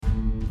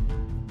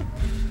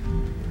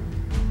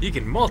You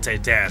can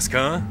multitask,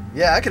 huh?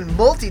 Yeah, I can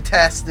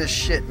multitask this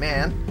shit,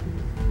 man.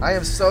 I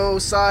am so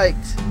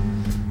psyched.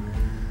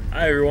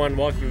 Hi everyone,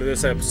 welcome to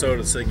this episode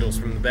of Signals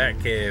from the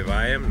Batcave.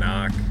 I am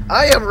Nok.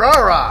 I am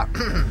Rah.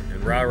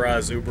 And Rah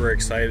is uber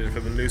excited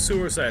for the new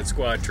Suicide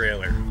Squad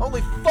trailer.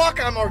 Holy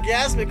fuck, I'm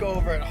orgasmic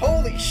over it.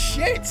 Holy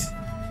shit.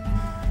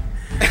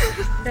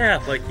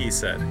 Yeah, like he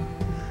said.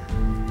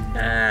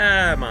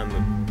 I'm on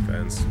the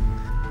fence.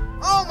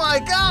 Oh my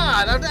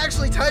god, I'm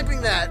actually typing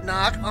that,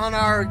 Nok, on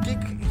our Geek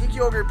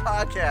Yogurt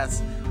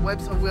podcast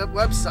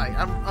website.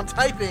 I'm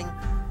typing,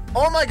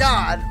 oh my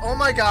god, oh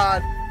my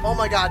god, oh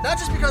my god. Not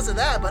just because of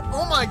that, but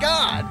oh my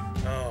god.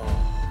 Oh.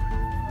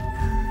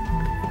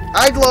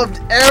 I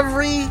loved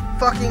every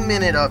fucking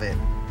minute of it.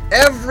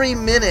 Every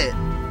minute.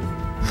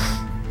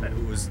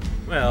 It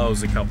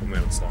was a couple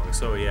minutes long,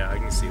 so yeah, I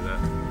can see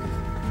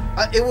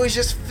that. It was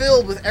just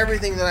filled with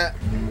everything that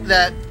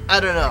I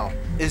don't know,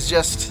 is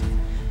just,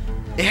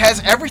 it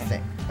has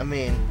everything. I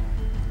mean,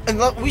 and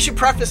look, we should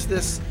preface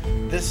this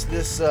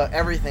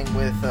everything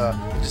with the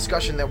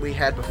discussion that we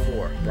had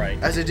before.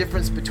 Right. As a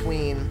difference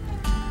between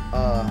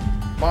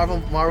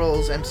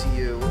Marvel's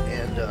MCU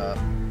and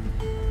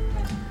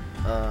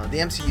the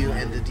MCU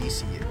and the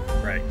DCU.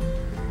 Right.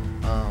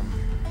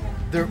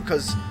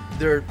 Because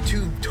they're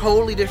two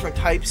totally different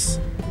types,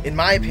 in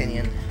my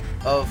opinion,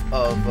 of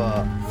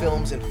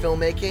films and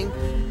filmmaking.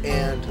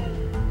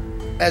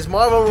 And as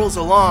Marvel rolls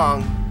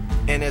along,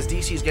 and as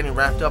DC is getting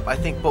wrapped up, I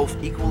think both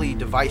equally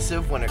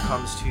divisive when it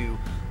comes to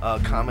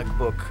comic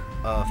book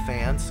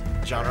fans,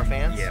 genre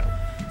fans. Yeah.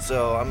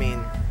 So, I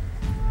mean,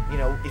 you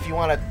know, if you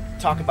want to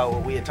talk about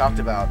what we had talked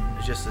about,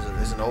 just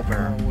as an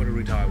opener. What did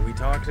we talk? We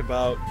talked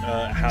about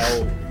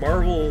how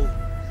Marvel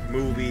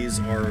movies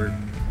are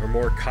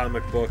more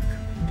comic book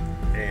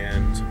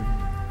and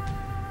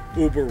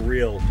uber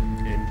real,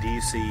 and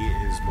DC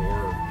is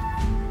more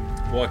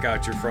walk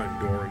out your front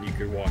door and you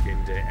could walk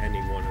into any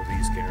one of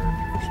these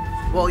characters.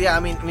 Well, yeah, I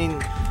mean,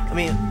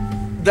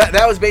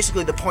 that was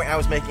basically the point I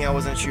was making. I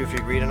wasn't sure if you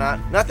agreed or not.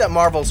 Not that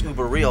Marvel's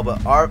uber real,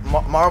 but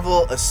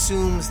Marvel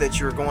assumes that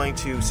you're going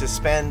to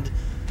suspend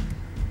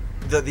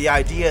the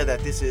idea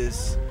that this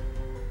is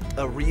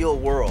a real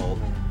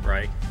world,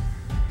 right?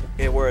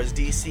 And whereas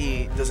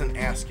DC doesn't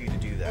ask you to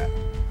do that.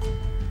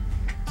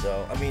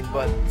 So, I mean,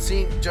 but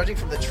judging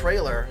from the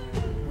trailer,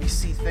 we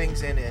see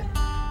things in it.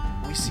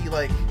 We see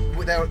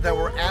that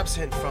were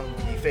absent from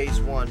the Phase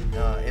 1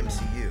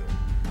 MCU.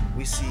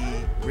 We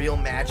see real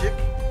magic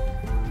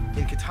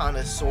in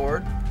Katana's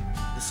sword,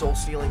 the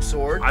soul-stealing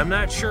sword. I'm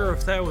not sure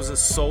if that was a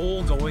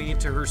soul going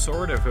into her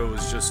sword, or if it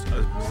was just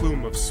a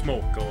plume of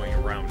smoke going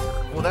around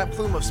her. Well, that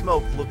plume of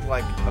smoke looked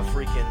like a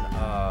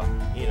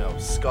freaking,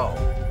 skull.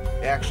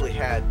 It actually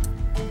had...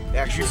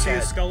 Did you see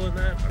a skull in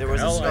that? There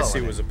was a skull. All I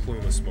see was a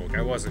plume of smoke.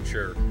 I wasn't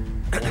sure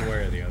one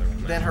way or the other on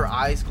that. Then her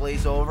eyes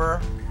glaze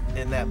over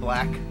in that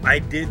black. I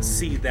did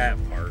see that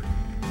part.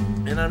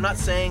 And I'm not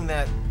saying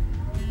that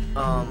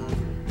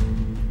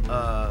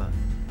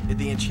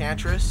the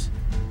Enchantress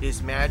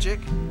is magic,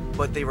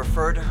 but they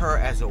refer to her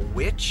as a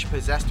witch,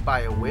 possessed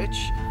by a witch.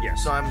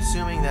 Yes. So I'm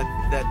assuming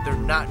that they're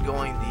not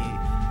going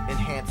the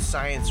enhanced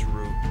science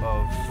route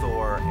of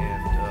Thor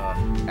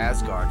and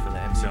Asgard for the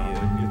MCU.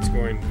 No, it's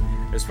going,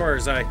 as far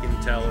as I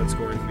can tell, it's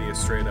going to be a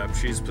straight up,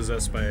 she's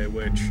possessed by a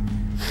witch,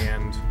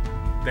 and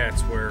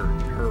that's where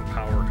her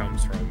power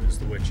comes from, is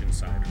the witch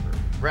inside of her.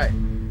 Right.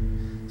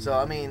 So,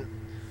 I mean,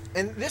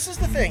 and this is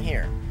the thing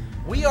here.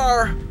 We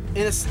are,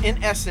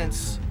 in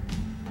essence,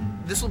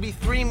 this will be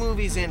 3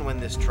 movies in when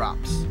this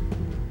drops.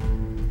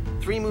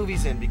 3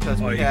 movies in,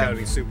 because we have...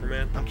 counting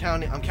Superman? I'm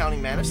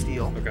counting Man of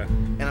Steel. Okay.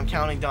 And I'm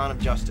counting Dawn of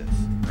Justice.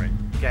 Right.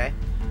 Okay?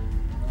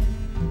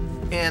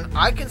 And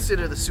I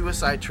consider the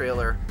Suicide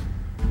trailer,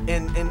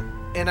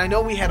 and I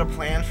know we had a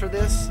plan for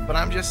this, but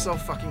I'm just so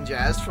fucking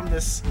jazzed from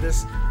this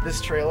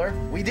trailer.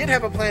 We did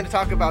have a plan to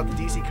talk about the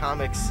DC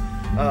Comics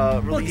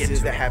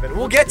releases that happened.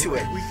 We'll get to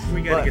it.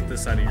 We gotta get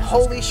this out of your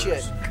holy system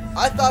shit. first.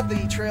 I thought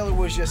the trailer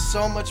was just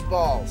so much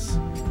balls.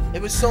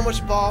 It was so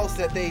much balls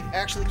that they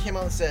actually came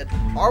out and said,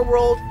 our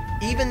world,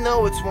 even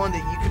though it's one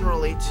that you can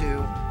relate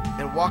to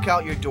and walk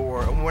out your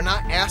door, and we're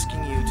not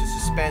asking you to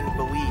suspend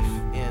belief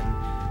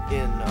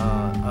in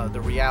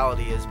the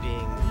reality as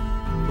being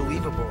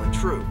believable and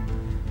true.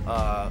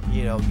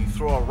 You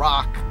throw a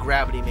rock,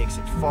 gravity makes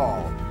it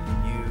fall.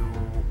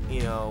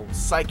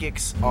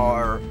 Psychics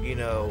are,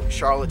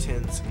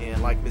 charlatans,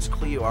 and like Miss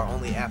Cleo are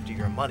only after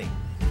your money.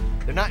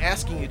 They're not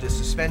asking you to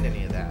suspend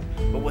any of that.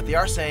 But what they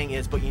are saying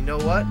is, but you know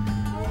what?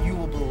 You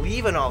will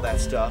believe in all that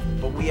stuff,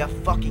 but we have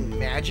fucking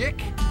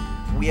magic,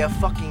 we have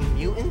fucking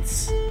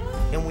mutants,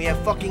 and we have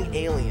fucking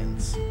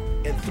aliens.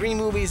 And 3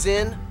 movies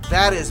in,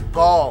 that is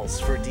balls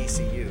for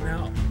DCU.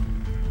 Now,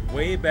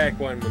 way back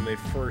when they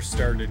first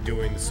started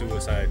doing the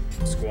Suicide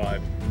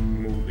Squad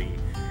movie,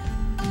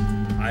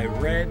 I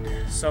read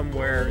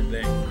somewhere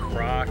that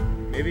Croc,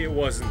 maybe it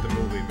wasn't the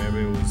movie, maybe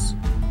it was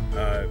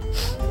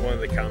one of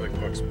the comic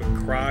books, but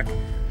Croc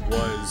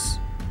was,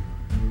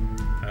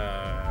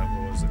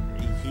 what was it?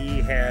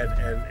 He had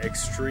an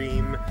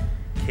extreme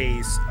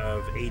case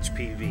of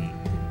HPV.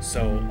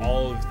 So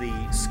all of the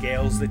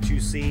scales that you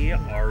see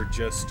are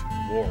just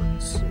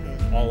warts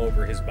all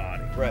over his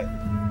body. Right.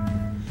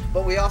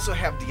 But we also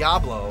have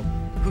Diablo,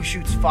 who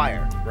shoots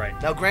fire. Right.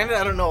 Now, granted,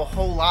 I don't know a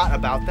whole lot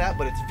about that,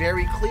 but it's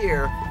very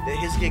clear that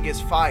his gig is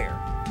fire,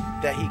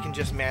 that he can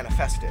just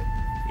manifest it.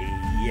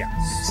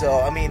 Yes. So,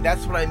 I mean,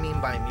 that's what I mean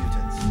by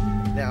mutants.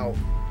 Now,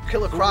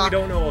 Killer Croc... We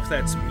don't know if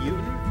that's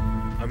mutant,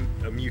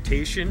 a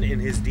mutation in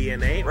his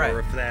DNA, right. or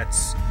if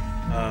that's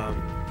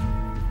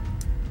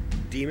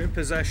demon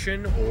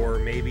possession, or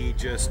maybe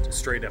just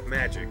straight up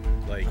magic,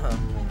 like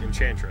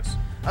Enchantress.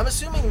 I'm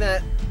assuming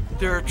that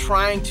they're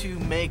trying to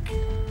make...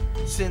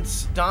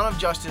 Since Dawn of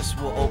Justice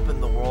will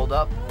open the world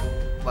up,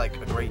 like,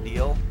 a great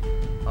deal,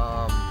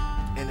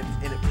 and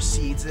it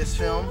precedes this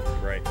film,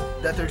 right?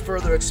 That they're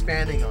further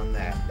expanding on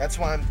that. That's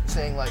why I'm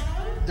saying, like,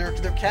 their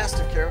cast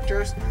of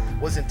characters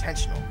was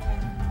intentional.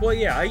 Well,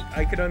 yeah,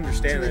 I could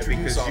understand that,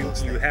 because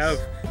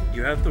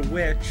you have the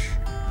witch,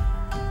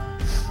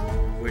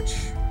 which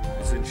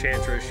is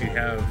Enchantress. You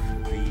have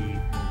the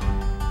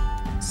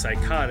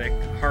psychotic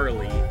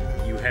Harley.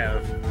 You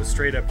have the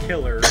straight up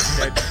killer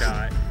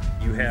Deadshot.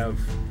 You have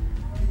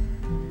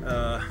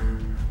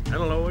I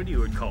don't know what you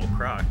would call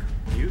Croc.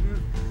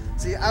 Mutant?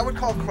 See, I would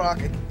call Croc.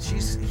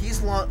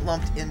 He's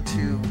lumped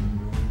into.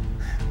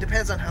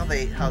 Depends on how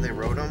they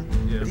wrote him.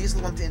 Yeah. But he's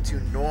lumped into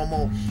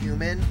normal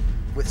human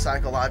with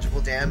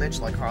psychological damage,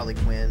 like Harley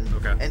Quinn,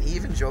 and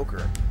even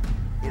Joker.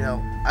 You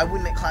know, I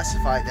wouldn't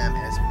classify them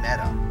as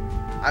meta.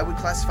 I would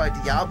classify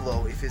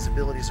Diablo if his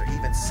abilities are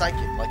even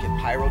psychic, like in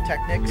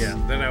pyrotechnics. Yeah,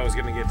 then I was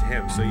going to get to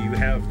him. So you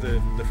have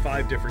the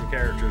 5 different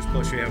characters,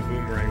 plus you have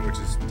Boomerang, which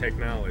is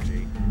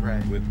technology,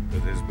 right? With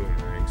his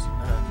boomerangs,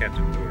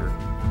 Captain Boomer.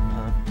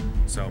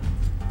 So,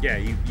 yeah,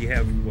 you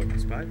have, what,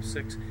 5,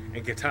 6,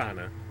 and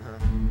Katana,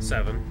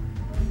 7.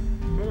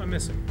 Who am I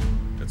missing?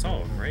 That's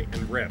all of them, right?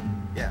 And Rip.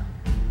 Yeah.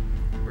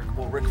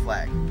 Rick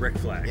Flag. Rick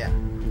Flag. Yeah.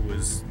 Who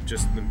was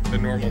just the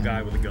normal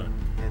guy with a gun.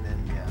 And then,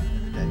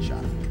 and the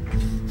Deadshot.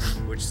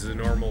 Which is a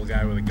normal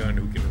guy with a gun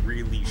who can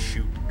really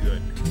shoot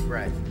good.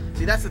 Right.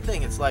 See, that's the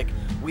thing. It's like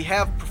we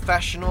have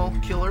professional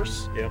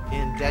killers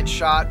in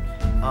Deadshot,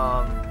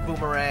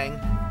 Boomerang,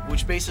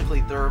 which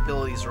basically their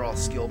abilities are all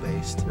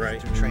skill-based through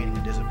training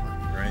and discipline.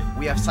 Right.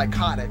 We have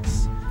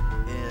psychotics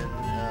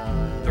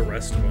in the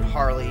rest of them.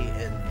 Harley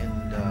and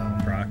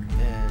Croc.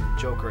 And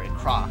Joker and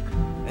Croc.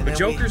 And but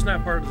Joker's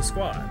not part of the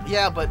squad.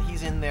 Yeah, but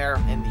he's in there,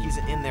 and he's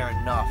in there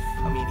enough.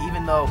 I mean,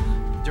 even though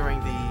during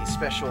the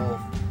special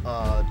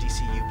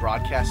DCU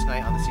broadcast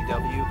night on the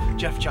CW,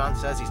 Jeff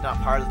Johns says he's not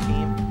part of the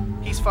team,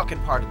 he's fucking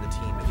part of the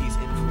team if he's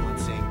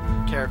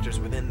influencing characters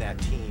within that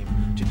team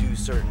to do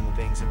certain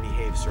things and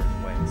behave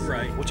certain ways.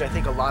 Right. Which I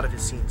think a lot of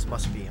his scenes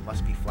must be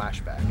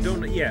flashbacks.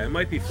 It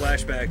might be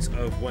flashbacks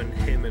of when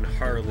him and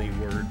Harley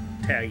were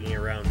tagging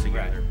around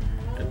together.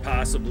 Right. And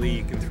possibly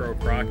you can throw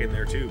Croc in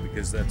there too,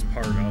 because that's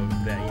part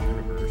of that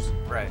universe.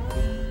 Right.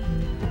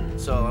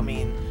 So, I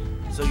mean,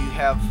 you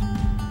have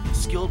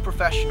skilled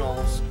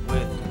professionals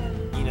with,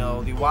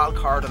 the wild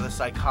card of the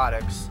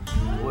psychotics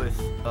with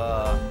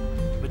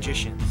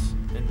magicians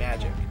and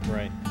magic.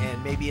 Right.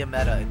 And maybe a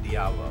meta in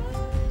Diablo.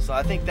 So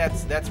I think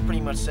that's pretty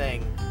much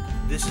saying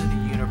this is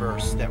the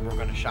universe that we're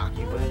going to shock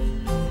you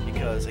with.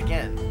 Because,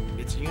 again,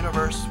 it's a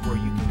universe where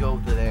you can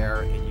go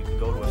there and you can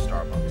go to a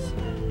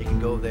Starbucks. You can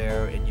go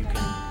there and you can,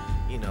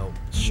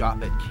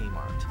 shop at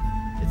Kmart.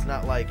 It's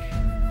not like...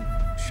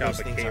 Shop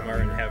at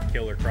Kmart and have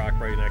Killer Croc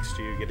right next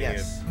to you getting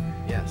it.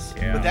 Yes.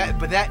 Yeah.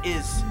 But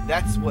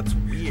that's what's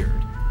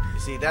weird. You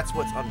see, that's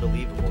what's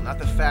unbelievable. Not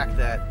the fact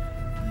that,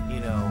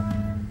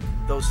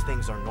 those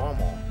things are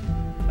normal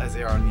as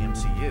they are in the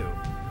MCU,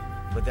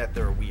 but that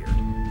they're weird.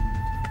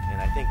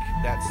 And I think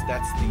that's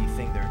the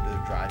thing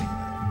they're driving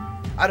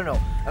with it. I don't know.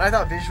 And I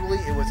thought visually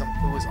it was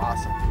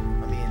awesome.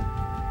 I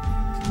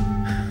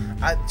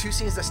mean, 2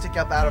 scenes that stick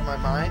up out of my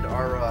mind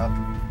are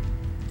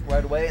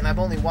right away, and I've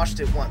only watched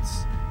it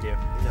once. Yeah.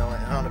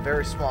 And on a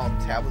very small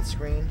tablet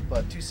screen,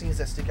 but 2 scenes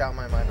that stick out in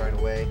my mind right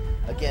away.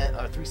 Again,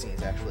 3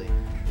 scenes actually.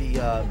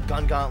 The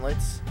gun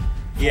gauntlets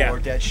for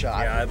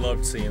Deadshot. Yeah, I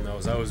loved seeing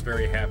those. I was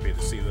very happy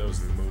to see those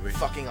in the movie.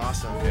 Fucking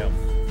awesome. Yeah.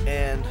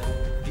 And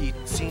the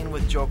scene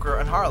with Joker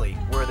and Harley,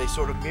 where they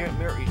sort of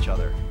mirror each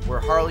other, where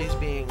Harley's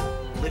being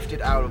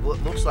lifted out of what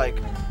looks like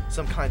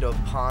some kind of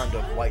pond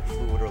of white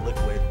fluid or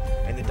liquid,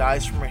 and the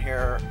dyes from her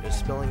hair is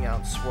spilling out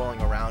and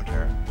swirling around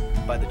her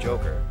by the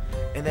Joker.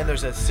 And then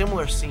there's a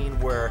similar scene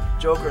where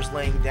Joker's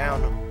laying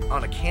down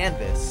on a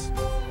canvas,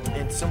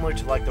 and similar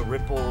to like the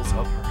ripples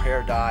of her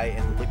hair dye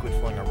and the liquid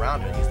flowing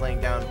around her, he's laying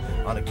down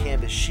on a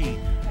canvas sheet,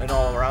 and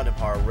all around him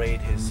are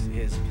arrayed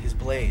his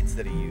blades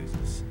that he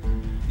uses.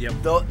 Yep.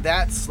 Though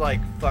that's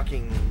like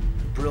fucking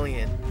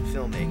brilliant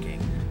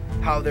filmmaking.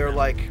 How they're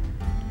like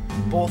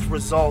both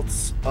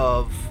results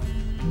of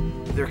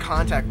their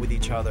contact with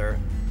each other,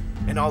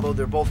 and although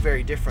they're both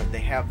very different, they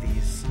have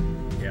these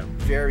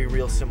very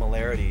real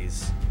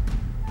similarities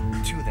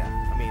to them.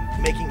 I mean,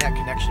 making that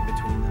connection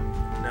between them.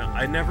 Now,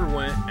 I never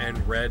went and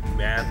read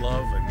Mad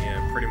Love. I mean,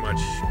 I pretty much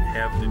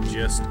have the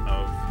gist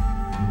of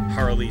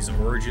Harley's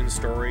origin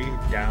story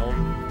down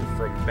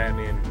from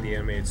Batman the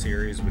Animated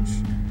Series, which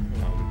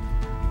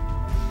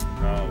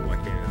why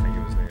can't I think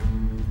of his name?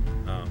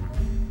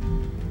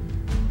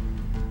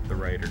 The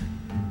writer.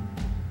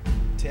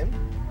 Tim?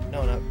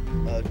 No, not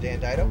Dan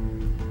Dido?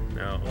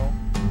 No.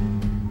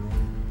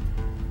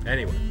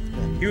 Anyway,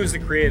 he was the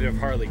creator of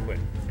Harley Quinn,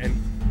 and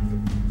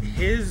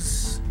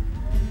his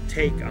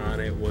take on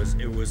it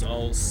was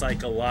all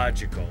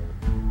psychological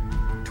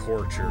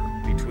torture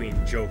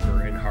between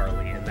Joker and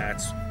Harley, and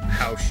that's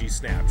how she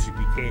snapped. She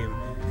became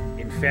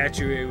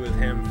infatuated with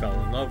him, fell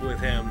in love with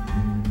him,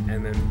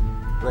 and then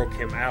broke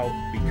him out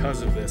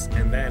because of this.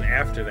 And then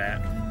after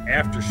that,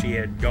 after she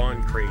had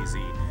gone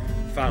crazy,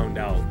 found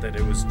out that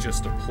it was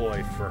just a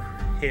ploy for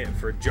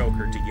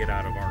Joker to get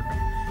out of Arkham.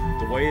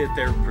 The way that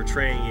they're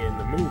portraying it in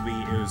the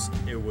movie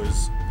it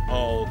was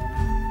all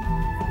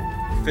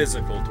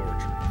physical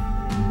torture,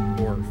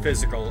 or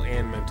physical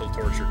and mental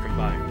torture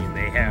combined. I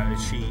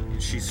mean,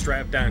 she's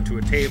strapped down to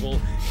a table,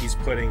 he's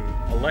putting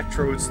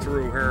electrodes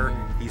through her,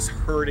 he's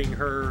hurting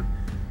her.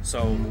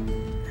 So,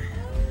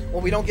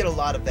 well, we don't get a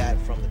lot of that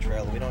from the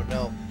trailer. We don't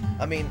know.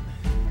 I mean,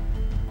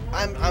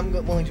 I'm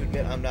willing to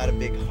admit I'm not a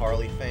big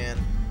Harley fan.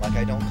 Like,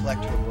 I don't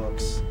collect her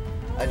books.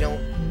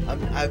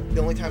 The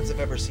only times I've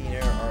ever seen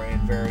her are in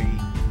very,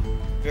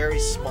 very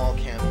small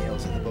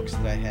cameos in the books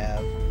that I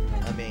have.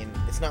 I mean,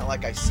 it's not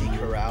like I seek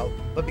her out,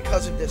 but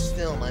because of this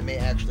film, I may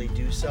actually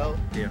do so.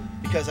 Yeah.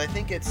 Because I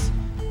think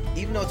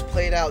even though it's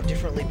played out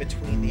differently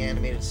between the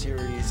animated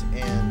series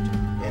and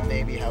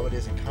maybe how it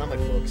is in comic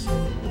books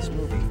in this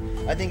movie,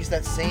 I think it's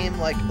that same,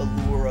 like,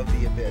 allure of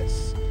the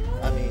abyss.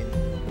 I mean,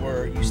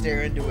 where you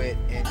stare into it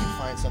and you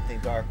find something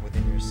dark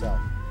within yourself.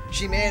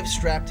 He may have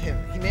strapped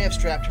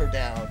her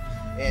down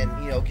and,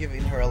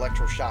 given her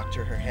electroshock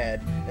to her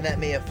head, and that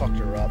may have fucked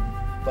her up.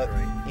 But,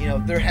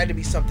 there had to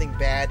be something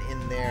bad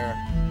in there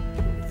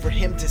for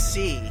him to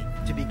see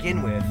to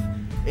begin with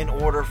in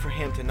order for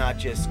him to not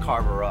just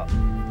carve her up.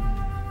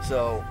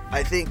 So,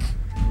 I think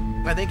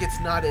it's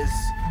not as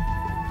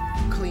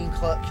clean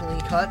cut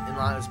and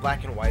not as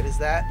black and white as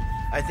that.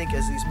 I think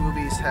as these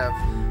movies have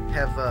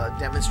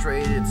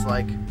demonstrated, it's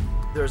like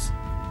there's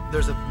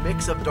a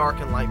mix of dark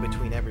and light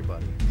between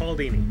everybody. Paul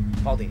Dini.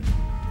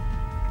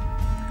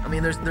 I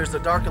mean, there's the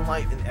dark and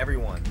light in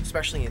everyone,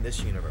 especially in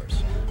this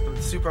universe. From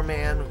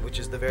Superman, which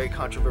is the very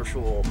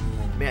controversial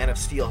Man of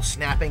Steel,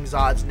 snapping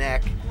Zod's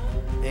neck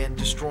and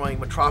destroying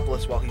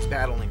Metropolis while he's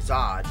battling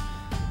Zod,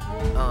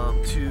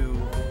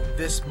 to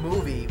this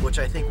movie, which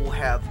I think will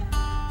have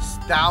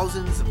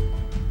thousands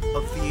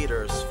of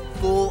theaters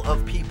full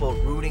of people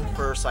rooting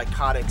for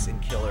psychotics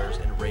and killers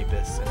and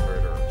rapists and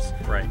murderers.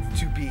 Right.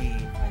 To be,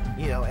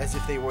 as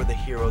if they were the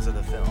heroes of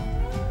the film.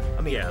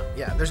 I mean,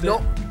 yeah.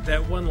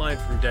 That one line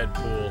from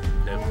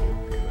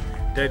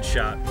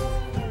Deadshot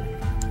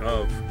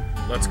of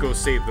 "Let's go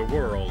save the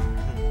world"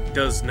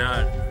 does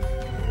not.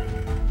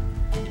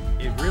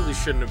 It really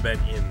shouldn't have been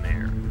in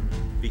there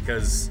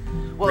because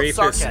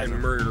rapists and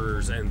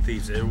murderers and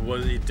thieves.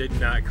 It did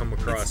not come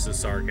across as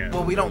sarcasm.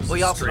 Well, we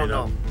also don't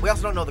know. We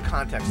also don't know the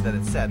context that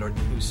it's said or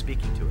who's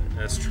speaking to it.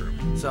 That's true.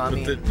 So I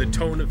mean, the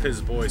tone of his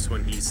voice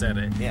when he said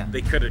it,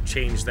 they could have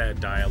changed that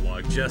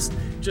dialogue just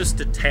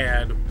a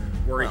tad,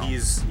 where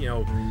he's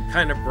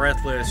kind of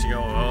breathless.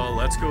 Oh,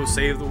 let's go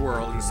save the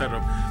world instead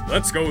of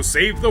let's go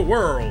save the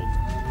world.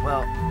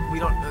 Well,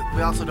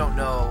 we also don't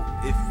know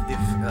if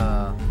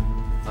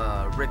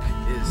Rick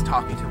is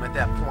talking to him at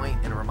that point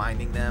and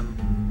reminding them,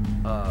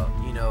 I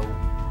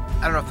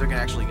don't know if they're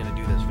actually going to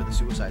do this for the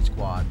Suicide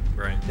Squad.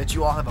 Right. That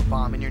you all have a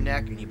bomb in your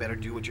neck and you better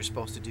do what you're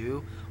supposed to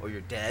do or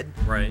you're dead.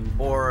 Right.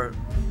 Or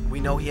we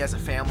know he has a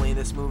family in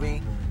this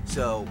movie,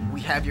 so we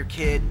have your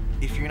kid.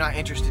 If you're not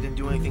interested in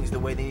doing things the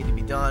way they need to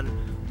be done,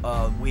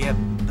 we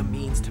have the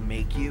means to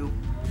make you.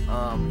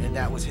 And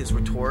that was his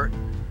retort.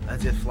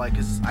 As if,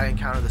 because I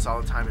encounter this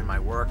all the time in my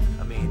work.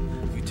 I mean,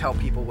 you tell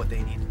people what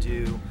they need to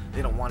do,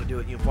 they don't want to do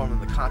it, you inform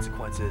them of the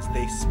consequences.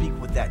 They speak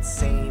with that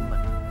same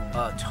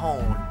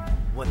tone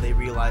when they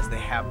realize they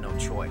have no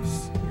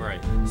choice.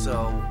 Right.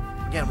 So,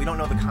 again, we don't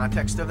know the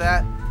context of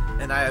that,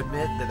 and I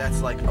admit that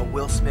that's like a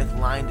Will Smith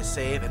line to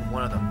save and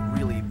one of the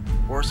really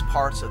worst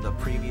parts of the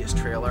previous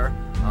trailer,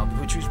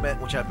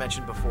 which I've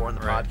mentioned before in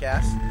the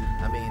podcast.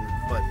 I mean,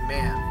 but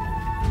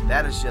man,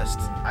 that is just,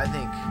 I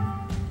think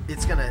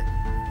it's gonna...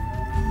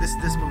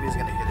 This movie is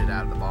going to hit it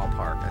out of the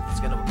ballpark. It's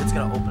going to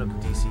open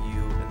up the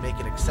DCU and make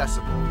it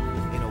accessible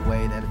in a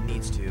way that it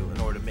needs to in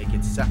order to make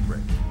it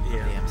separate from the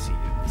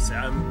MCU. So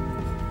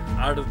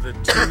out of the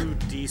two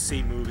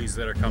DC movies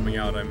that are coming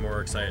out, I'm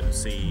more excited to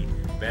see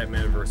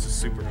Batman vs.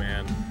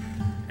 Superman,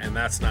 and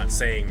that's not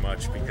saying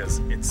much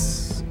because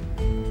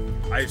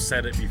I've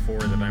said it before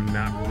that I'm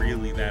not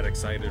really that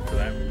excited for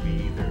that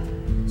movie either.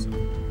 So.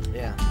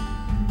 Yeah.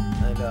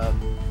 And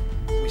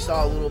we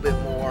saw a little bit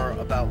more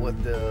about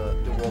what the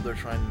world they're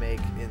trying to make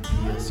in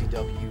the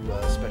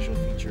CW special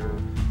feature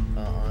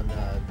on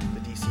the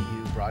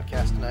DCU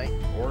broadcast tonight.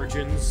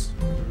 Origins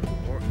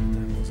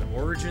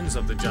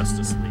of the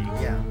Justice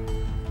League. Yeah.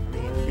 I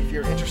mean, if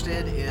you're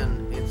interested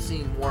in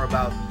seeing more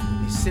about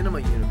the cinema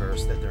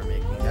universe that they're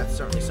making, that's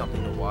certainly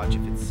something to watch.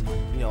 If it's,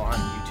 on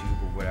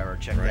YouTube or whatever,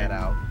 check that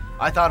out.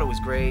 I thought it was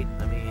great.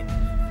 I mean,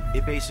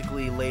 it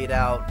basically laid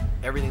out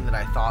everything that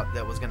I thought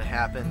that was going to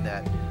happen,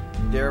 that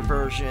their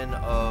version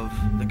of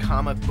the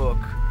comic book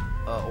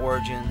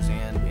origins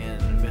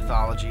and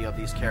mythology of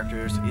these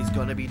characters is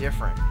going to be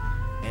different,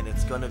 and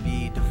it's going to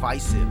be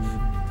divisive,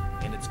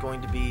 and it's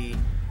going to be,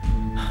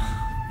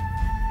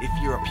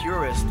 if you're a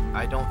purist,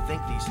 I don't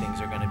think these things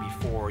are going to be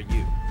for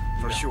you,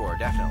 for sure,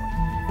 definitely.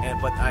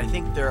 But I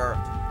think they're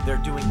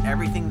doing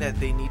everything that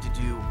they need to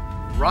do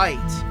right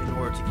in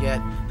order to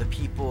get the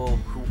people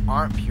who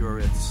aren't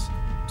purists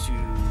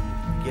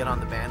to get on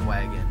the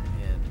bandwagon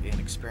and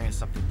experience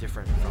something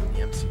different from the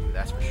MCU,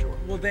 that's for sure.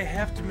 Well, they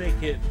have to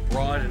make it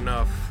broad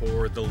enough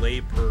for the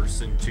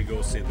layperson to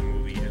go see the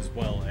movie, as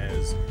well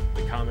as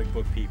the comic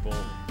book people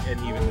and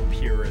even the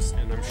purists.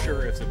 And I'm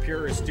sure if the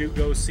purists do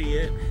go see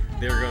it,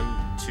 they're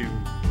going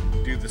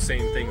to do the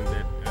same thing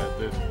that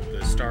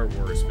the Star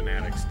Wars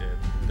fanatics did.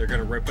 They're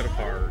going to rip it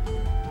apart,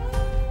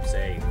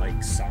 say,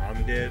 like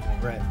Sam did.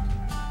 Right.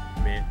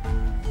 Man.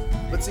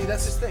 But see,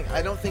 that's the thing.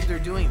 I don't think they're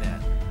doing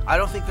that. I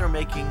don't think they're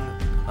making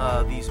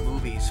these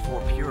movies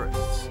for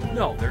purists.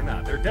 No, they're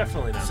not. They're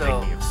definitely not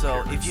making it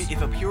for purists.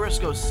 If a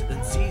purist goes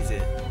and sees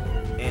it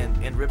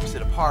and rips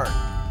it apart,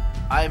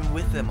 I'm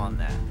with them on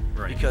that.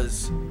 Right.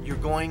 Because you're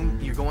going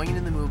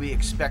into the movie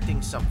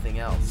expecting something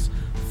else.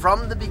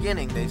 From the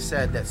beginning, they've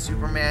said that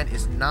Superman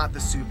is not the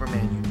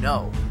Superman you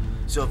know.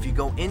 So if you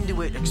go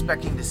into it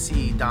expecting to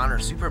see Donner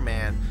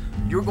Superman,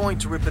 you're going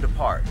to rip it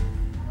apart.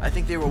 I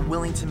think they were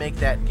willing to make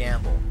that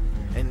gamble.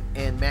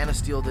 And Man of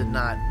Steel did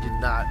not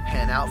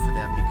pan out for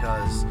them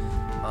because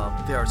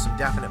there are some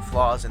definite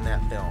flaws in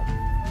that film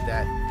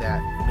that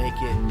make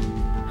it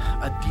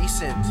a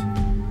decent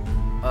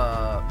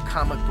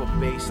comic book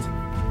based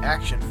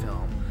action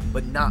film,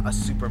 but not a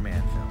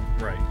Superman film.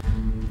 Right.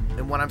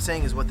 And what I'm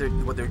saying is what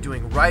they're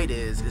doing right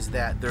is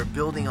that they're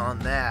building on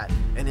that,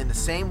 and in the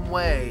same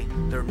way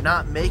they're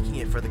not making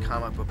it for the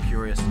comic book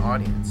purist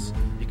audience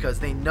because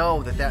they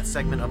know that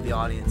segment of the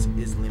audience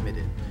is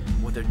limited.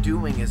 What they're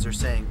doing is they're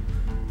saying,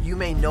 you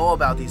may know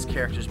about these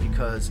characters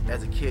because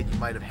as a kid you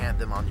might have had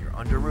them on your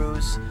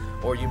underoos,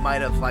 or you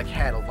might have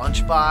had a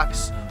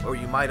lunchbox, or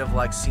you might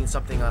have seen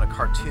something on a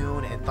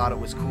cartoon and thought it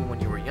was cool when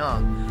you were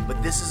young.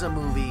 But this is a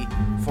movie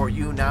for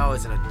you now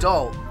as an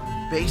adult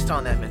based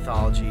on that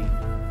mythology,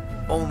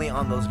 only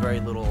on those very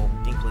little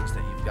inklings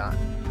that you've gotten.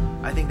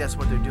 I think that's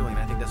what they're doing.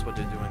 I think that's what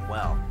they're doing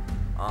well.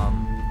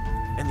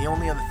 And the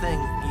only other thing,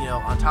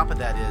 on top of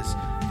that is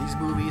these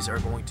movies are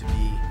going to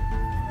be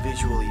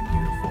visually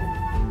beautiful.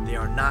 They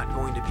are not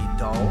going to be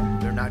dull.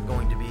 They're not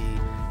going to be,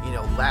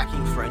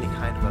 lacking for any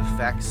kind of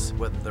effects,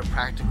 whether they're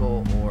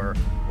practical or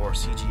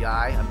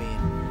CGI. I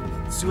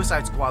mean,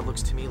 Suicide Squad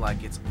looks to me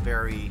like it's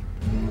very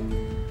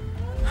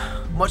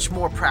much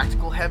more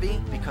practical heavy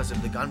because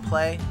of the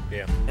gunplay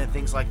and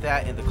things like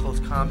that, and the close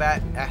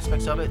combat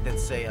aspects of it than,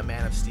 say, a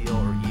Man of Steel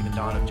or even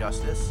Dawn of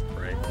Justice.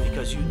 Right.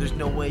 Because there's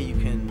no way you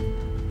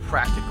can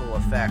practical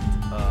effect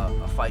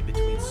a fight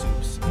between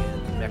Supes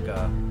and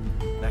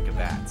mecha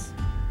bats.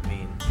 I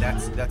mean,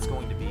 that's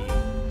going to be,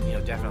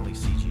 definitely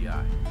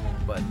CGI.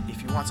 But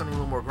if you want something a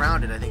little more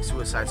grounded, I think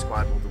Suicide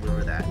Squad will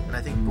deliver that. And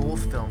I think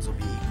both films will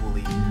be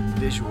equally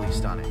visually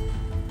stunning.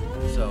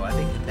 So I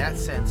think in that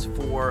sense,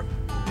 for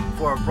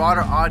a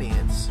broader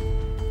audience,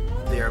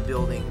 they are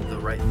building the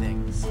right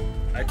things.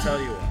 I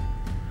tell you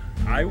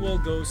what, I will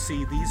go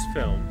see these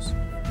films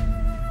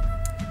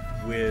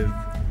with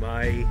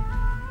my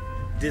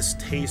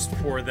distaste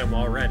for them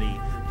already,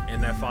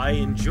 and if I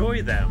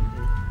enjoy them,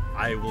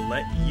 I will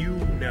let you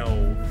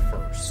know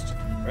first.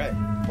 Right.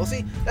 Well,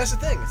 see, that's the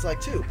thing. It's like,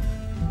 too,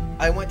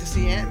 I went to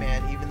see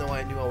Ant-Man even though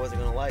I knew I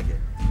wasn't going to like it.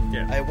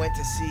 Yeah. I went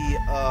to see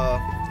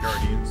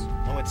Guardians.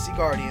 I went to see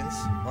Guardians,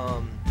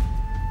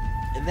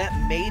 and that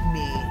made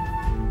me.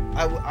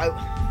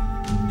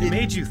 It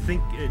made you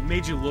think. It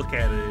made you look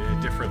at it in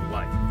a different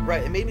light.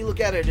 Right. It made me look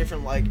at it in a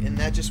different light, and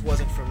that just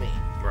wasn't for me.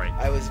 Right.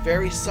 I was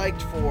very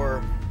psyched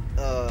for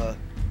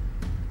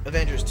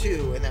Avengers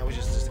 2, and that was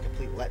just a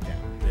complete letdown.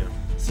 Yeah.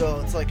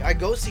 So it's like I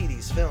go see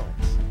these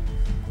films,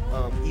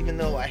 even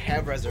though I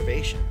have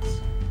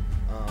reservations.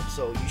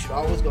 So you should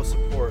always go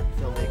support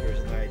filmmakers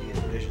and their ideas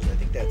and visions. I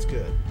think that's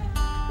good.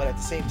 But at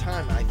the same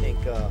time, I think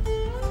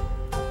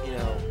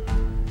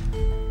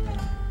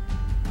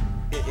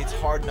it's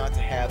hard not to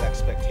have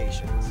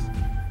expectations.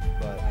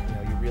 But I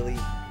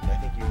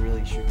think you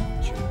really should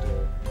keep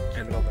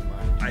an open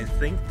mind. I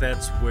think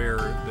that's where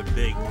the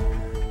big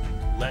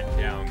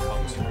letdown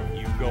comes from.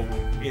 You go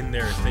in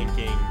there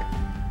thinking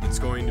it's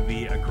going to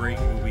be a great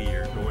movie,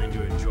 you're going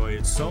to enjoy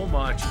it so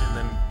much, and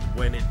then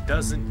when it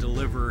doesn't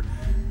deliver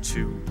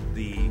to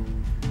the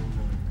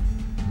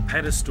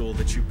pedestal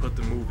that you put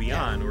the movie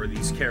on or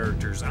these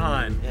characters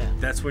on,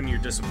 that's when you're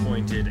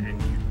disappointed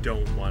and you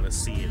don't want to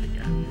see it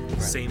again.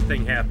 Right. Same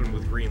thing happened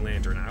with Green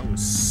Lantern. I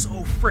was so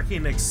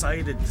freaking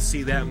excited to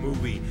see that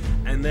movie,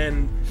 and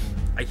then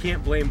I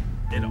can't blame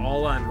it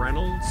all on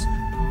Reynolds,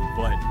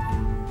 but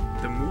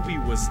the movie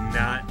was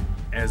not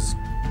as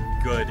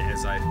good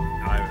as I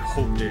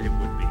hoped it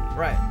would be.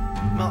 Right.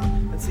 Well,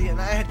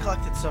 and I had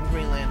collected some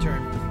Green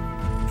Lantern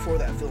before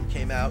that film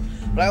came out,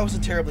 but I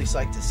wasn't terribly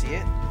psyched to see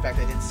it. In fact,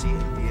 I didn't see it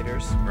in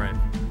theaters. Right.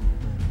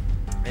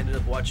 I ended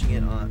up watching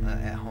it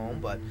at home,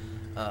 but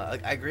I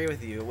agree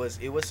with you.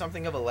 It was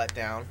something of a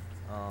letdown,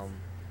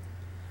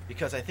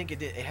 because I think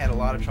it had a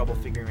lot of trouble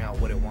figuring out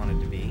what it wanted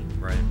to be.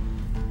 Right.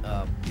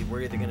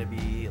 We're either going to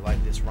be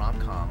like this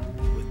rom-com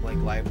with Blake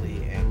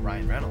Lively and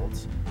Ryan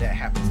Reynolds that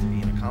happens to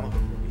be in a comic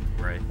book movie,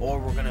 right? Or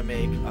we're going to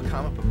make a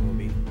comic book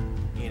movie,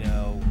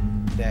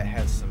 that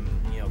has some,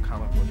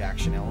 comic book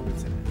action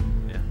elements in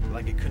it. Yeah.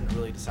 Like, it couldn't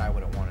really decide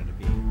what it wanted to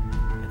be.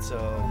 And so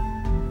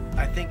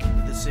I think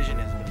the decision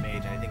has been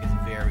made, and I think it's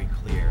very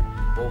clear,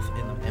 both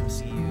in the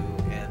MCU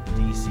and the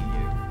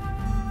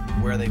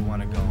DCU, where they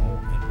want to go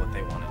and what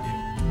they want to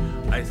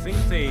do. I think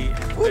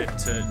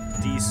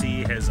that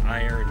DC has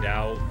ironed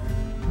out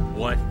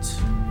what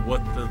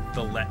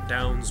the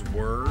letdowns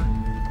were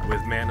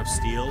with Man of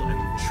Steel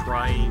and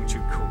trying to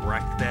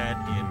correct that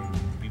in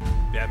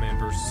Batman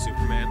vs.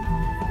 Superman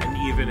and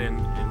even in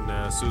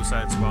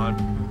Suicide Squad.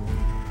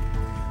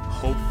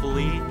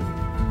 Hopefully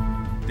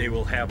they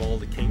will have all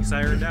the kinks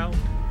ironed out.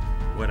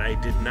 What I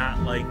did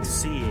not like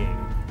seeing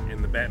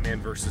in the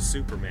Batman vs.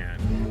 Superman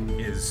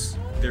is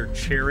they're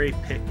cherry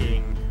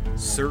picking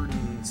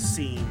certain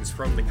scenes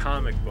from the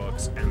comic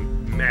books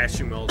and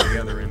mashing them all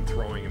together and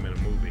throwing them in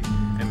a movie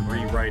and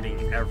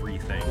rewriting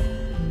everything.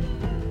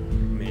 I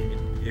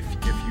mean, if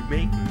you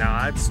make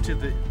nods to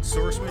the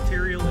source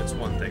material, it's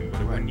one thing,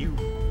 but when you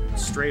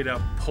straight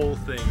up pull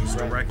things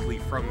directly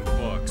from the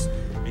books,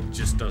 it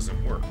just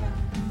doesn't work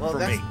for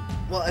me.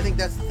 Well, I think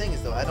that's the thing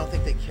is, though, I don't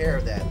think they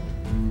care that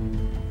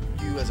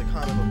you as a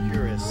comic book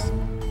purist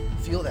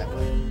feel that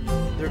way.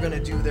 They're going to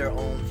do their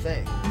own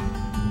thing.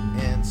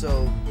 And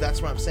so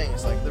that's what I'm saying.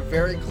 It's like they're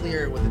very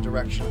clear with the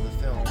direction of the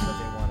film that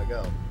they want to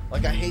go.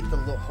 Like, I hate the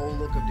whole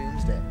look of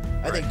Doomsday.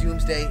 I think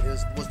Doomsday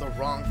was the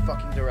wrong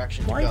fucking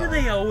direction to go. Why do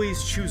they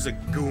always choose a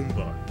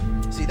Goomba?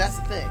 See, that's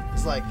the thing.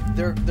 It's like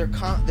their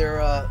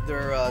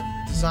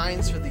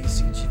designs for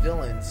these CG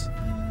villains,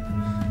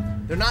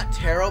 they're not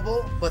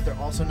terrible, but they're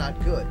also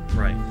not good.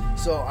 Right.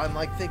 So I'm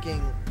like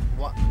thinking,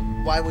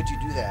 why would you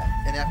do that?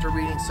 And after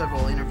reading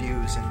several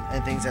interviews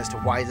and things as to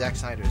why Zack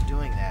Snyder is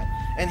doing that,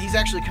 and he's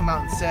actually come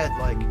out and said,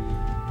 like,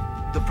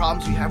 the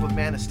problems you have with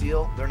Man of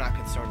Steel, they're not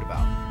concerned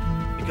about.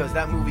 Because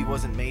that movie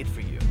wasn't made for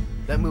you.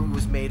 That movie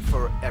was made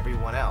for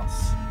everyone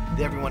else.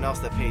 Everyone else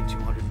that paid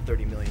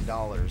 $230 million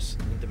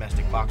in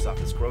domestic box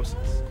office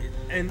grosses.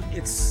 And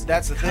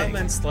that's the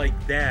comments thing.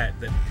 Like that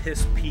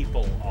piss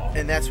people off.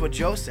 And that's what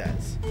Joe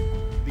says.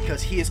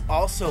 Because he is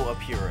also a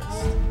purist.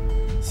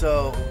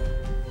 So,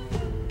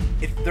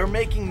 if they're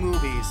making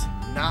movies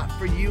not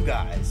for you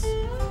guys,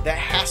 that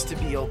has to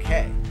be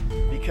okay.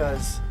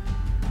 Because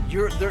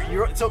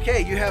it's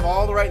okay. You have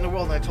all the right in the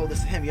world, and I told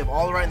this to him, you have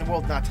all the right in the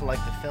world not to like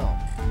the film.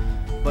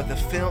 But the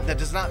film, that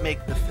does not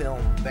make the film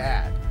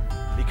bad.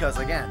 Because,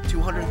 again,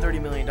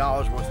 $230 million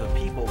worth of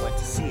people went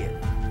to see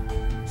it.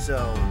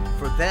 So,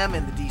 for them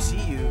in the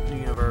DCU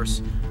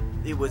universe,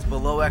 it was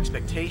below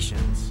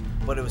expectations,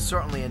 but it was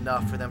certainly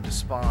enough for them to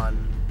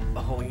spawn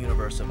a whole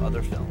universe of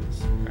other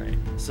films. Right.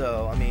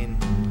 So, I mean,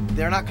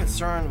 they're not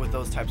concerned with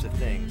those types of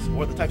things,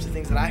 or the types of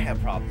things that I have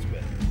problems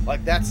with.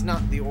 Like, that's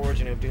not the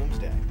origin of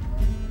Doomsday.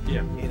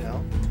 Yeah.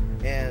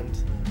 And,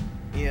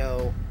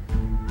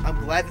 I'm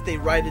glad that they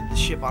righted the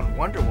ship on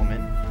Wonder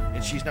Woman,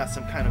 and she's not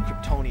some kind of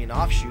Kryptonian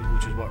offshoot,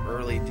 which is what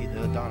early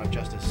Dawn of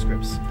Justice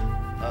scripts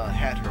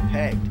had her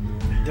pegged.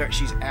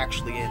 She's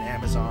actually in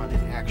Amazon,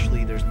 and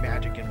actually there's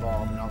magic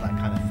involved and all that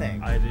kind of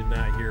thing. I did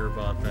not hear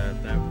about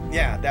that.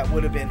 That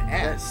would have been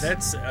ass.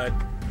 That's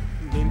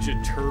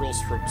Ninja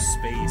Turtles from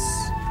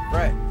space.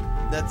 Right.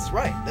 That's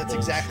right. That's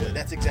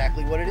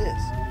exactly what it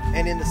is.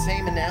 And in the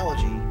same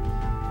analogy,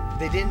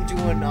 they didn't do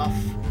enough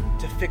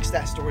to fix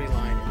that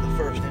storyline in the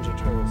first Ninja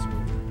Turtles movie.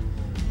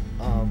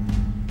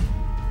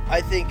 I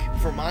think,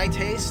 for my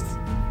taste,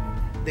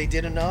 they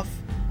did enough,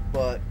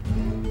 but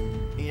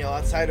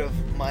outside of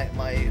my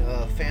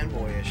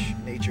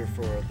fanboyish nature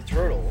for the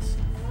Turtles,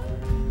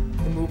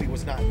 the movie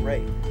was not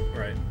great.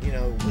 Right.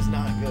 It was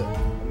not good.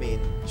 I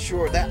mean,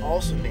 sure, that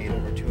also made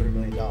over $200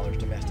 million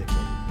domestically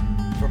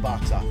for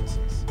box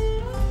offices,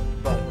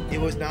 but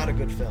it was not a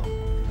good film.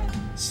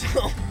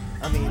 So,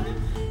 I mean,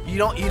 you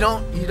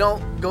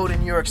don't go to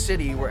New York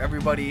City where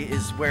everybody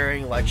is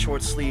wearing like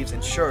short sleeves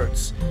and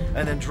shirts,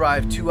 and then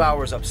drive 2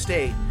 hours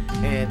upstate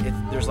and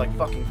there's like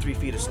fucking 3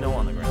 feet of snow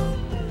on the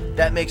ground.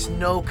 That makes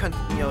no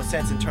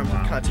sense in terms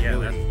of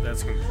continuity. Yeah,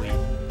 that's complete.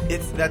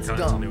 That's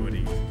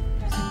continuity. Dumb.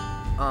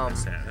 I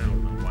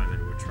don't know why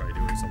they would try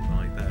doing something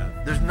like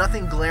that. There's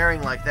nothing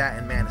glaring like that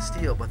in Man of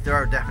Steel, but there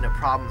are definite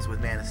problems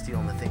with Man of Steel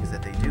and the things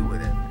that they do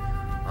with it.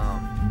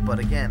 But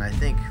again, I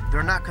think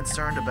they're not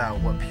concerned about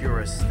what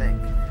purists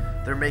think.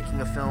 They're making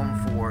a film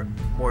for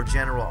more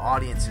general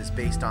audiences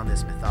based on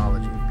this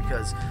mythology.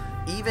 Because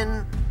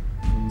even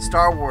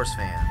Star Wars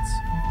fans,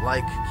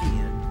 like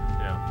Keaton,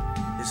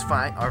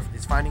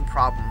 is finding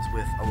problems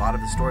with a lot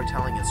of the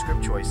storytelling and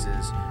script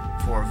choices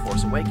for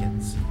Force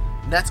Awakens.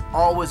 And that's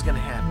always going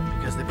to happen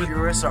because the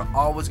purists are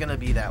always going to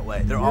be that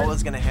way. They're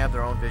always going to have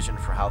their own vision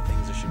for how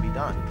things should be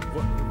done.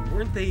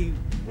 Weren't they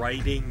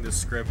writing the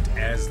script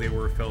as they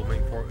were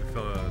filming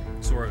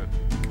sort of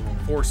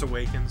Force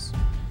Awakens?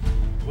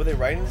 Were they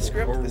writing the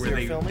script or as were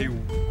they were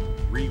filming?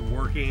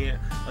 Reworking it?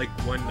 Like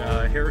when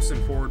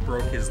Harrison Ford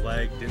broke his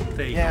leg, didn't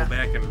they go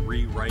back and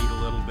rewrite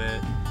a little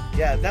bit?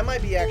 Yeah, that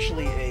might be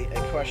actually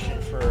a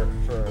question for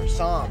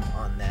Sam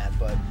on that,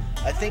 but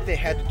I think they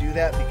had to do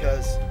that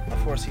because, of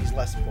course, he's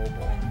less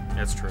mobile.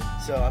 That's true.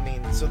 So, I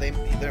mean,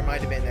 there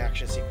might have been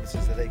action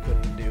sequences that they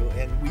couldn't do,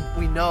 and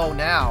we know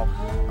now,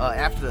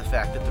 after the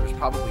fact, that there was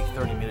probably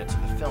 30 minutes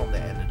of the film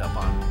that ended up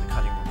on the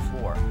cutting room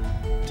floor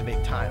to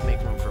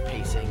make room for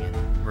pacing and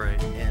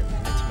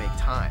to make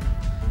time.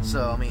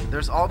 So, I mean,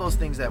 there's all those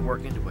things that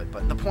work into it,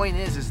 but the point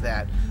is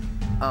that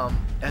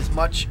as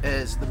much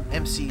as the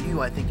MCU,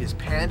 I think, is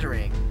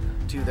pandering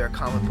to their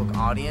comic book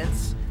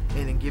audience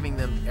and in giving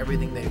them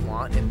everything they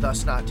want and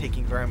thus not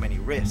taking very many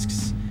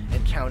risks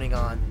and counting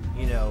on,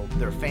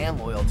 their fan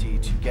loyalty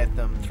to get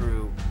them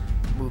through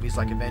movies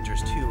like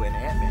Avengers 2 and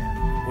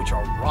Ant-Man, which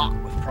are wrought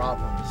with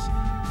problems.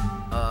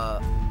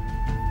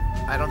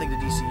 I don't think the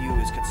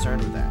DCU is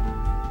concerned with that.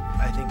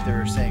 I think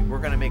they're saying, we're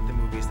going to make the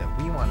movies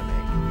that we want to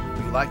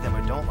make. We like them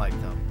or don't like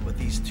them, but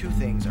these two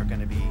things are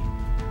going to be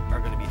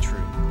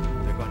true.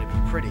 They're going to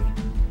be pretty,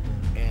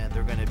 and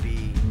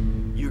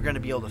you're going to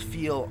be able to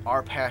feel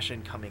our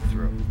passion coming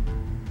through.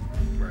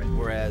 Right.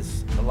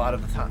 Whereas a lot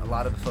of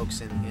the folks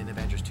in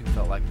Avengers 2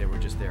 felt like they were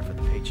just there for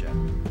the paycheck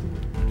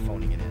and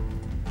phoning it in.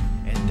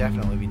 And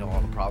definitely we know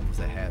all the problems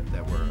that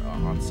were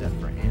on set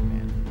for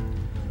Ant-Man.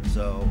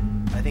 So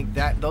I think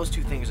that those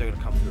two things are going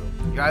to come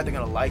through. You're either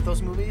going to like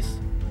those movies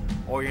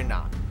or you're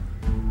not.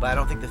 But I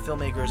don't think the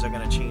filmmakers are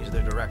going to change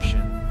their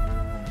direction.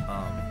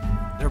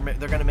 They're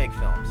going to make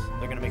films.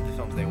 They're going to make the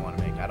films they want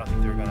to make. I don't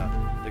think they're going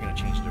to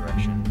change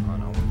direction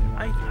on what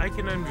they want. I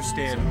can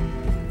understand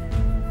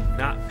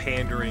not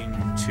pandering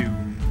to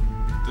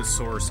the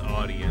source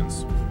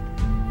audience,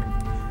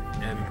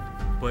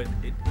 but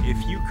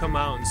if you come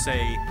out and say,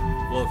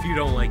 well, if you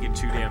don't like it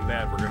too damn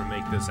bad, we're going to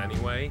make this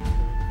anyway,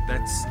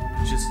 that's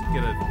just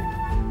going to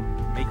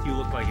make you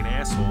look like an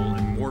asshole,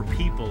 and more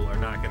people are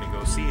not going to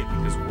go see it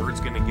because word's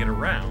going to get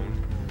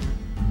around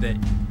that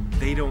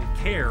they don't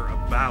care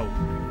about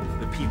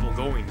the people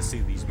going to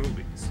see these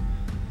movies.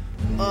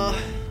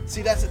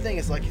 See, that's the thing.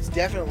 It's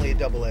definitely a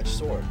double-edged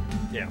sword.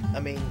 Yeah. I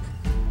mean,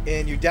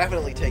 and you're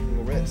definitely taking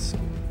a risk.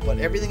 But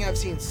everything I've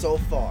seen so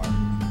far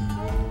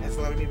has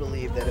led me to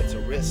believe that it's a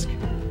risk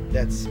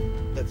that's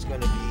going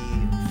to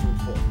be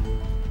fruitful.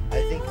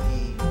 I think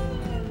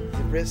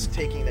the risk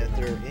taking that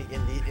they're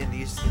in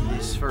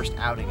these first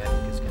outing, I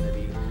think, is going to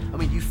be. I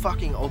mean, you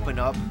fucking open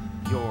up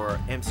your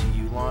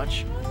MCU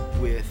launch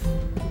with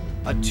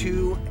a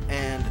 2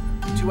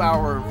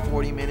 hour and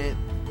 40-minute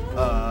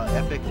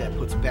epic that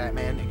puts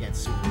Batman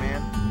against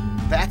Superman.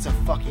 That's a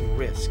fucking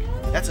risk.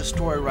 That's a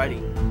story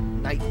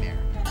writing nightmare.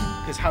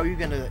 Because how are you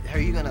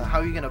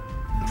gonna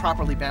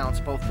properly balance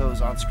both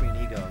those on-screen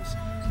egos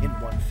in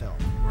one film?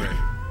 Right.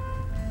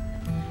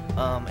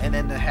 And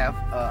then to have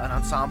an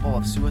ensemble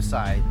of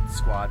Suicide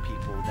Squad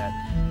people that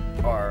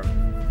are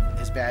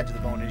as bad to the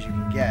bone as you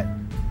can get.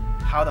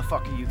 How the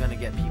fuck are you gonna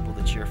get people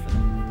to cheer for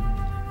them?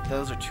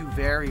 Those are two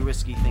very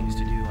risky things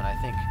to do, and I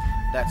think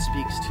that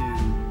speaks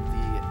to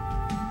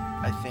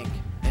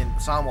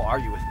and Sam will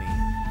argue with me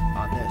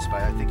on this,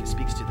 but I think it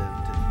speaks to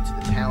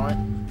the talent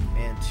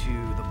and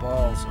to the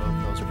balls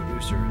of those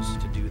producers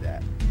to do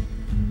that.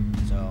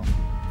 So,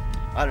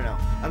 I don't know.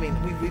 I mean,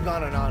 we've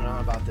gone on and on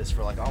about this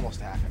for like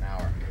almost half an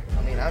hour.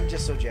 I mean, I'm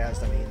just so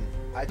jazzed. I mean,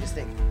 I just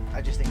think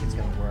it's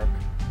gonna work.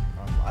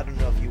 I don't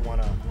know if you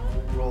want to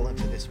roll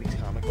into this week's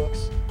comic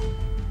books,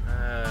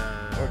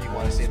 or do you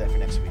want to save that for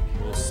next week?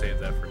 We'll save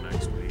that for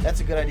next week. That's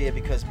a good idea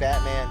because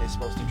Batman is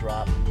supposed to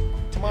drop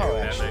tomorrow,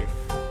 actually.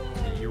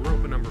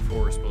 Europa number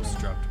 4 is supposed to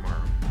drop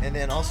tomorrow. And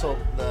then also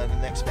the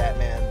next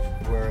Batman,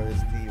 where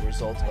is the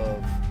result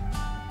of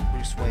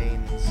Bruce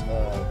Wayne's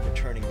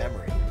returning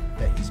memory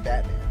that he's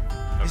Batman.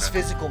 Okay. His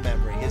physical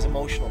memory, his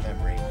emotional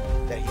memory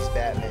that he's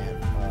Batman,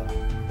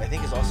 I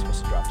think is also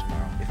supposed to drop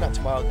tomorrow. If not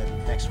tomorrow,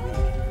 then next week.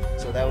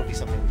 So that would be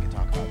something we can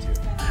talk about too.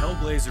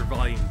 Hellblazer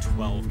Volume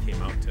 12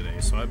 came out today,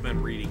 so I've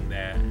been reading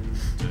that and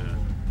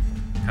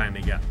kind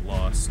of got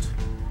lost.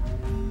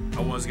 I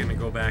was going to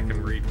go back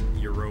and read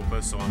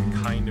Europa, so I'm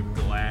kind of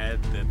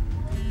glad that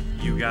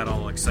you got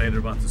all excited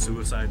about the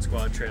Suicide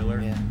Squad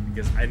trailer. Yeah.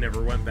 Because I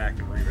never went back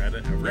and reread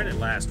it. I read it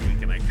last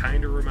week, and I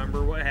kind of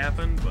remember what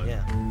happened, but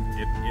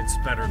it's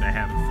better to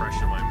have it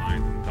fresh in my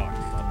mind than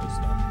talking about this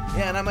stuff.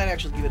 Yeah, and I might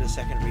actually give it a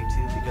second read,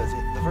 too, because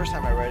the first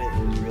time I read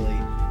it was really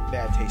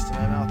bad taste in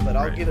my mouth, but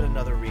I'll give it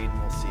another read,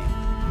 and we'll see.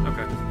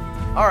 Okay.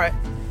 All right.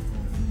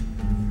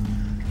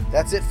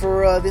 That's it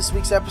for this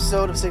week's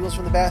episode of Signals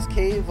from the Bath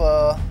Cave.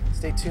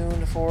 Stay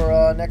tuned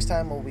for next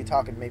time. We'll be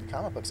talking maybe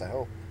comic books, I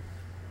hope.